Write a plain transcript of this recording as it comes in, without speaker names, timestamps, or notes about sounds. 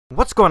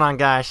What's going on,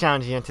 guys?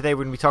 ShadowNinja, and today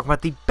we're going to be talking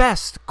about the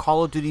best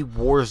Call of Duty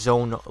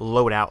Warzone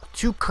loadout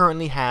to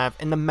currently have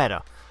in the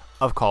meta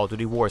of Call of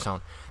Duty Warzone.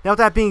 Now, with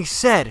that being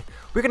said,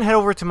 we're going to head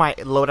over to my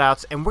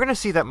loadouts, and we're going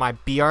to see that my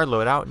BR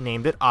loadout,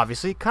 named it,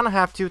 obviously, kind of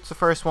have to, it's the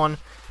first one,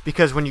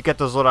 because when you get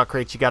those loadout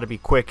crates, you got to be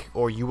quick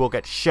or you will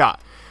get shot.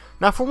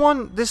 Now, for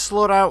one, this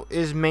loadout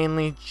is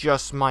mainly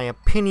just my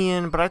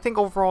opinion, but I think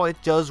overall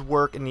it does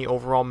work in the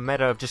overall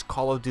meta of just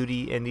Call of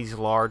Duty in these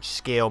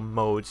large-scale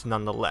modes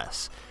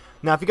nonetheless.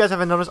 Now, if you guys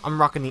haven't noticed, I'm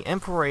rocking the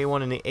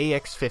M4A1 and the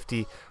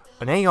AX50,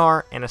 an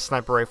AR, and a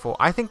sniper rifle.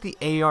 I think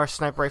the AR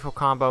sniper rifle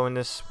combo in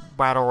this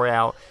battle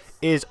royale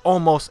is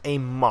almost a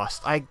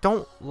must. I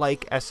don't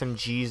like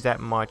SMGs that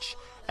much.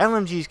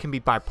 LMGs can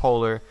be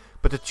bipolar,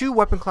 but the two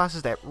weapon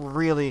classes that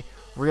really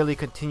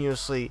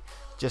continuously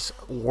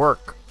just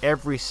work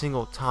every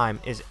single time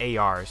is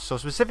ARs. So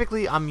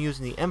specifically, I'm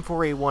using the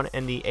M4A1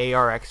 and the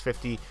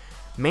AR-X50.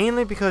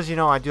 Mainly because, you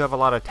know, I do have a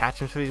lot of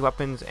attachments for these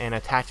weapons, and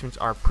attachments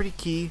are pretty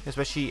key,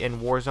 especially in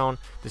Warzone,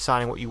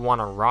 deciding what you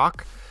want to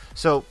rock.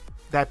 So,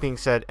 that being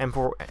said,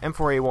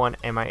 M4A1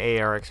 and my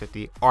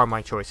AR-X50 are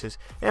my choices,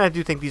 and I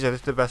do think these are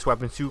the best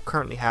weapons to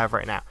currently have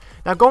right now.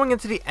 Now, going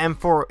into the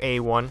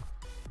M4A1,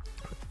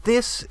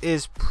 this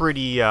is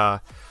pretty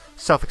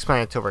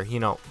self-explanatory. You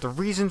know, the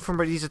reason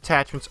for these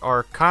attachments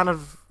are kind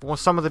of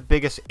some of the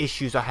biggest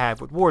issues I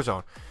have with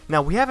Warzone.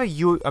 Now, we have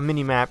a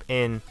mini-map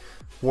in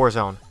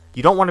Warzone.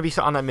 You don't want to be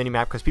on that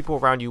mini-map because people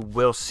around you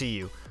will see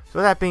you. So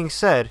with that being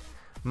said,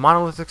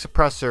 monolithic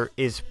suppressor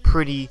is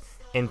pretty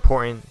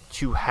important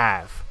to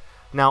have.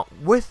 Now,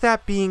 with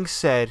that being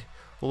said,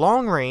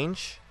 long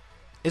range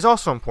is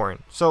also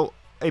important. So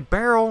a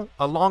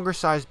longer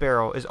size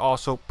barrel is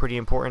also pretty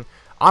important.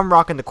 I'm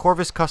rocking the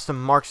Corvus Custom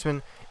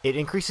Marksman. It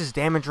increases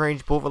damage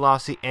range, bullet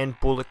velocity, and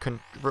bullet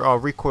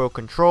recoil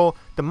control.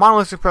 The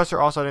monolithic suppressor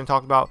also I didn't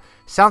talk about.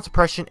 Sound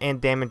suppression and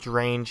damage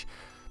range.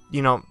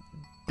 You know,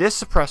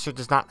 this suppressor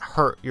does not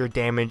hurt your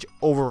damage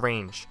over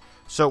range.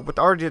 So with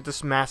already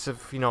this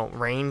massive, you know,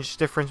 range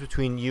difference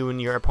between you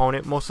and your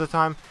opponent most of the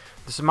time,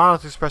 this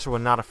monolithic suppressor will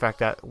not affect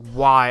that.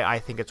 Why I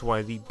think it's one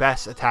of the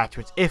best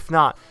attachments, if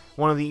not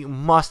one of the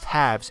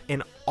must-haves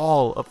in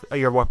all of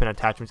your weapon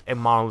attachments, a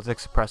monolithic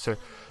suppressor.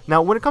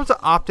 Now, when it comes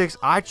to optics,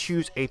 I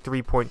choose a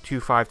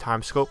 3.25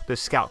 times scope, the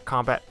Scout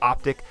Combat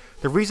Optic.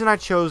 The reason I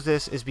chose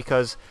this is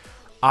because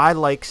I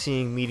like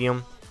seeing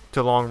medium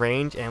to long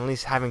range, and at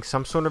least having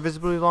some sort of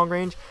visibility long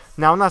range.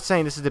 Now, I'm not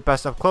saying this is the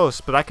best up close,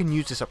 but I can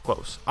use this up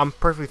close. I'm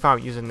perfectly fine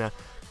with using the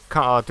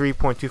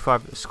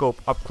 3.25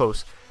 scope up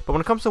close. But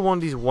when it comes to one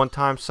of these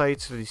one-time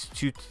sights, or these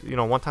two, you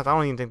know, one-time, I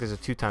don't even think there's a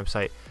two-time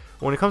sight.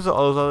 When it comes to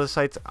those other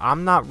sights,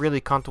 I'm not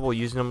really comfortable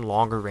using them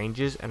longer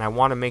ranges, and I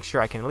want to make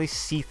sure I can at least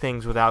see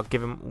things without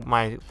giving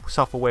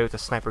myself away with a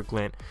sniper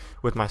glint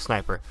with my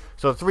sniper.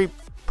 So the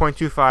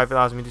 3.25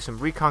 allows me to do some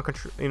recon,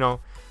 you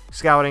know,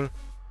 scouting,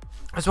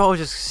 as well as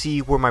just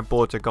see where my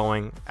bullets are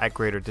going at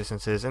greater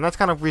distances, and that's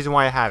kind of the reason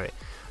why I have it.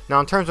 Now,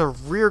 in terms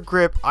of rear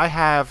grip, I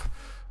have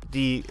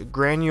the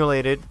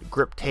granulated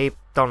grip tape.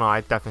 Don't know,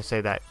 I definitely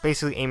say that.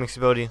 Basically, aiming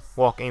stability,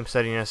 walk aim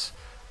steadiness.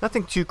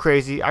 Nothing too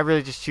crazy. I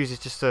really just choose it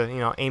just to, you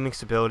know, aiming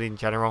stability in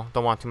general.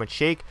 Don't want too much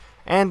shake.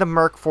 And the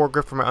Merc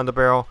foregrip for my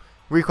underbarrel.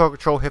 Recoil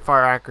control,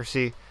 hipfire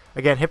accuracy.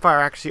 Again,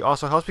 hipfire accuracy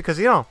also helps because,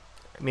 you know,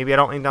 maybe I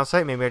don't aim down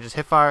sight, maybe I just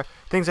hipfire.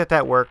 Things like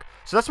that work.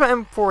 So that's my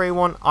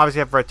M4A1.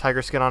 Obviously, I have red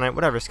tiger skin on it.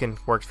 Whatever skin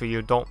works for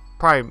you.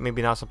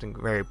 Maybe not something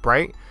very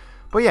bright.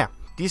 But yeah,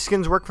 these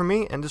skins work for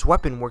me, and this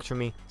weapon works for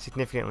me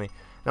significantly.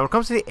 Now, when it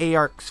comes to the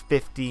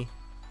AR-X50,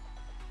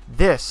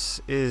 this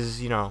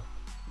is, you know,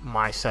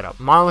 my setup.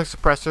 Monolithic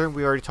suppressor,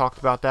 we already talked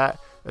about that.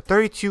 A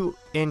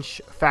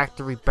 32-inch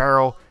factory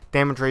barrel,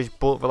 damage range,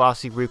 bullet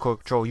velocity, recoil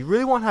control. You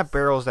really want to have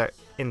barrels that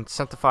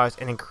incentivize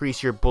and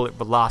increase your bullet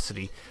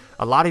velocity.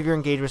 A lot of your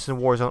engagements in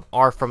Warzone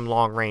are from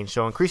long range,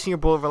 so increasing your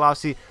bullet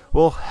velocity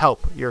will help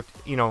your,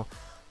 you know,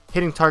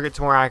 hitting targets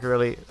more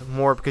accurately,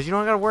 because you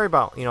don't got to worry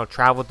about, you know,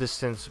 travel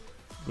distance,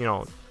 you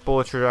know,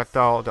 bullet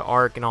trajectory, the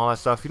arc, and all that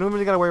stuff. You don't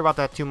really got to worry about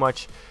that too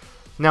much.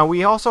 Now,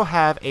 we also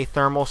have a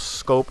thermal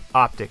scope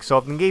optic. So,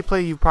 in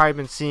gameplay, you've probably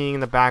been seeing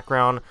in the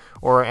background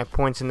or at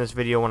points in this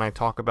video when I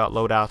talk about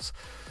loadouts.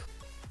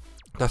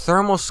 The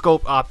thermal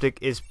scope optic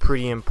is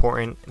pretty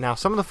important. Now,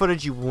 some of the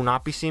footage you will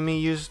not be seeing me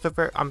use.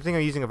 I'm thinking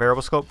of using a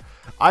variable scope.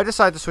 I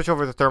decided to switch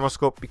over to the thermal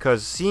scope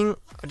because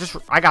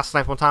I got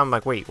sniped one time. I'm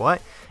like, wait,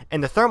 what?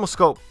 And the thermal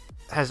scope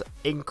has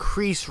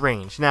increased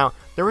range. Now,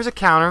 there is a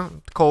counter,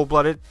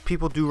 cold-blooded.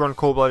 People do run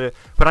cold-blooded,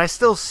 but I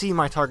still see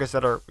my targets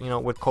that are, you know,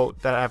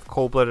 that have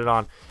cold-blooded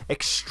on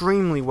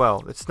extremely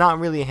well. It's not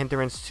really a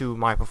hindrance to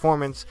my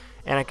performance,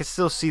 and I can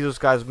still see those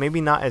guys.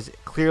 Maybe not as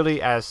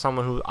clearly as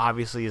someone who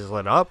obviously is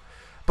lit up,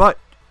 but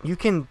you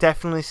can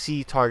definitely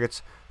see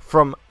targets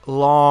from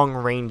long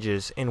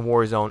ranges in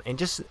Warzone, and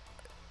just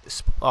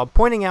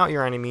pointing out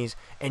your enemies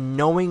and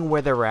knowing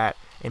where they're at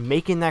and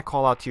making that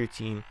call out to your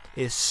team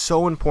is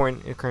so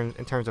important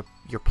in terms of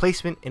your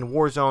placement in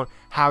Warzone.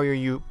 How are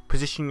you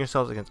positioning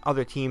yourselves against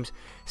other teams?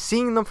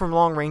 Seeing them from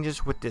long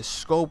ranges with this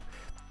scope,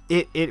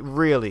 it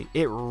really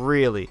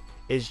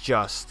is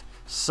just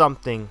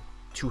something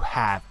to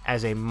have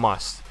as a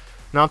must.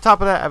 Now on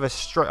top of that, I have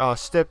a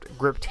stepped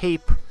grip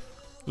tape,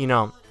 you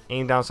know,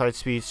 aim down sight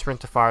speed,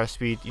 sprint to fire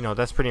speed, you know,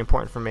 that's pretty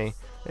important for me.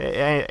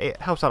 It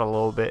helps out a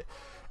little bit.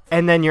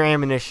 And then your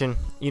ammunition,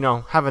 you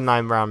know, have a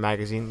 9-round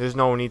magazine. There's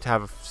no need to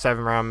have a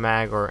 7-round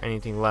mag or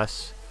anything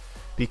less,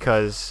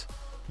 because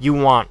you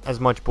want as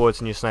much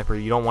bullets in your sniper.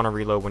 You don't want to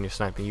reload when you're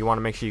sniping. You want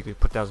to make sure you can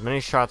put down as many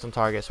shots on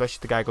target, especially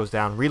if the guy goes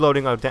down.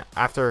 Reloading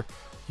after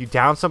you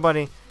down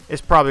somebody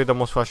is probably the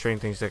most frustrating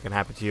things that can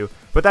happen to you.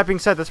 But that being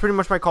said, that's pretty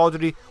much my Call of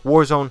Duty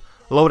Warzone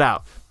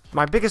loadout.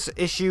 My biggest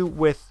issue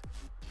with,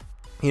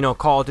 you know,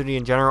 Call of Duty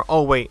in general.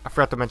 Oh wait, I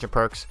forgot to mention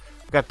perks.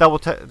 We got double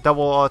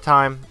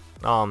time,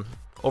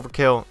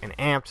 overkill, and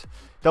amped.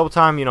 Double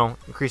time, you know,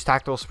 increased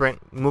tactical sprint,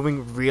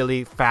 moving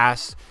really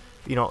fast.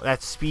 You know,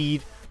 that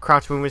speed,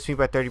 crouch movement speed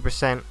by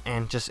 30%,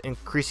 and just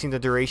increasing the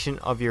duration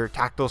of your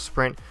tactical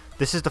sprint.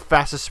 This is the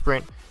fastest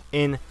sprint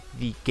in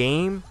the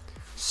game.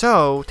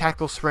 So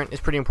tactical sprint is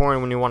pretty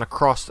important when you want to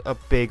cross a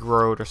big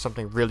road or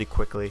something really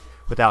quickly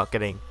without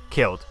getting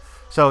killed.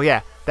 So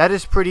yeah, that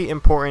is pretty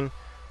important.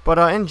 But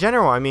in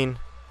general, I mean,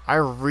 I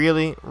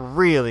really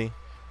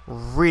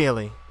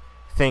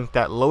think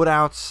that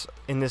loadouts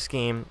in this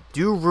game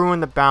do ruin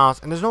the balance,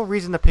 and there's no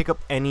reason to pick up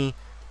any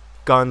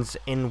guns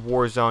in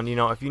Warzone. You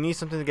know, if you need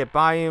something to get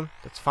by you,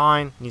 that's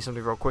fine. You need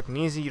something real quick and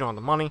easy, you don't have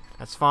the money,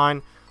 that's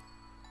fine.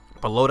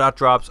 But loadout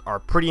drops are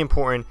pretty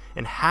important,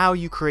 and how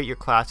you create your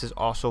class is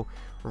also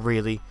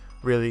really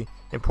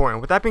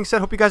important. With that being said,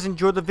 hope you guys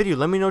enjoyed the video.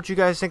 Let me know what you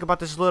guys think about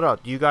this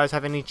loadout. Do you guys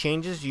have any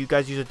changes? Do you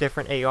guys use a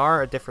different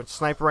AR, a different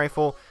sniper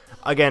rifle?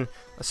 Again,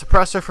 a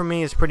suppressor for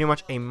me is pretty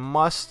much a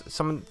must.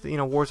 You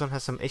know, Warzone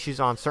has some issues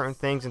on certain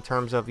things in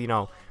terms of, you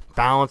know,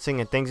 balancing,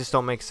 and things just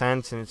don't make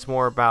sense, and it's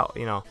more about,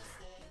 you know,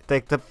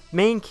 like the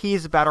main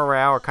keys of battle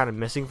royale are kind of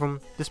missing from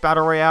this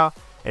battle royale.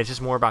 It's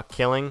just more about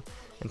killing,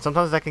 and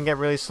sometimes that can get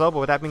really slow. But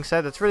with that being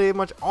said, that's really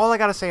much all I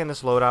gotta say on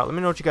this loadout. Let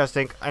me know what you guys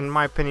think. In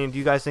my opinion, do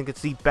you guys think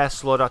it's the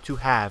best loadout to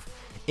have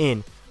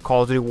in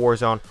Call of Duty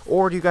Warzone,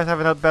 or do you guys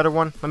have another better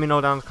one? Let me know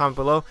down in the comment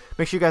below.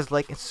 Make sure you guys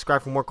like and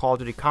subscribe for more Call of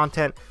Duty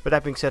content. With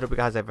that being said, hope you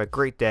guys have a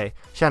great day.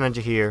 ShadowNinja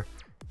here,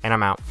 and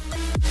I'm out.